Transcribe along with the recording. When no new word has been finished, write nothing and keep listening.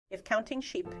If counting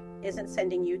sheep isn't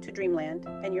sending you to dreamland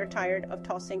and you're tired of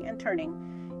tossing and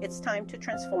turning, it's time to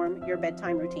transform your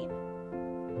bedtime routine.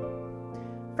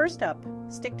 First up,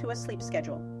 stick to a sleep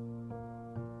schedule.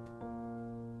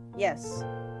 Yes,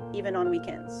 even on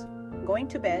weekends. Going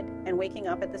to bed and waking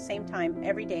up at the same time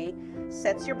every day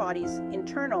sets your body's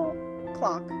internal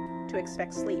clock to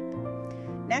expect sleep.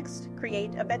 Next,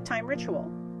 create a bedtime ritual,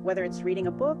 whether it's reading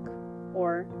a book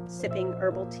or sipping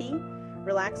herbal tea.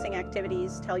 Relaxing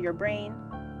activities tell your brain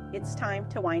it's time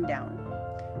to wind down.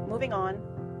 Moving on,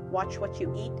 watch what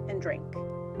you eat and drink.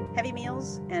 Heavy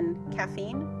meals and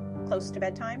caffeine close to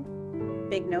bedtime?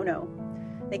 Big no-no.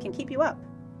 They can keep you up.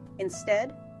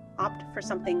 Instead, opt for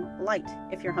something light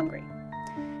if you're hungry.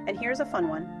 And here's a fun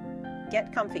one.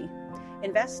 Get comfy.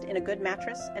 Invest in a good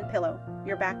mattress and pillow.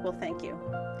 Your back will thank you.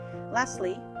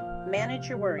 Lastly, manage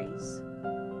your worries.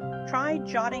 Try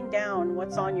jotting down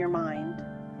what's on your mind,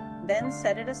 then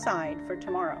set it aside for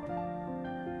tomorrow.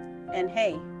 And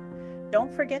hey,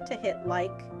 don't forget to hit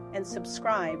like and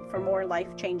subscribe for more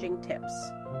life-changing tips.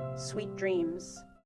 Sweet dreams.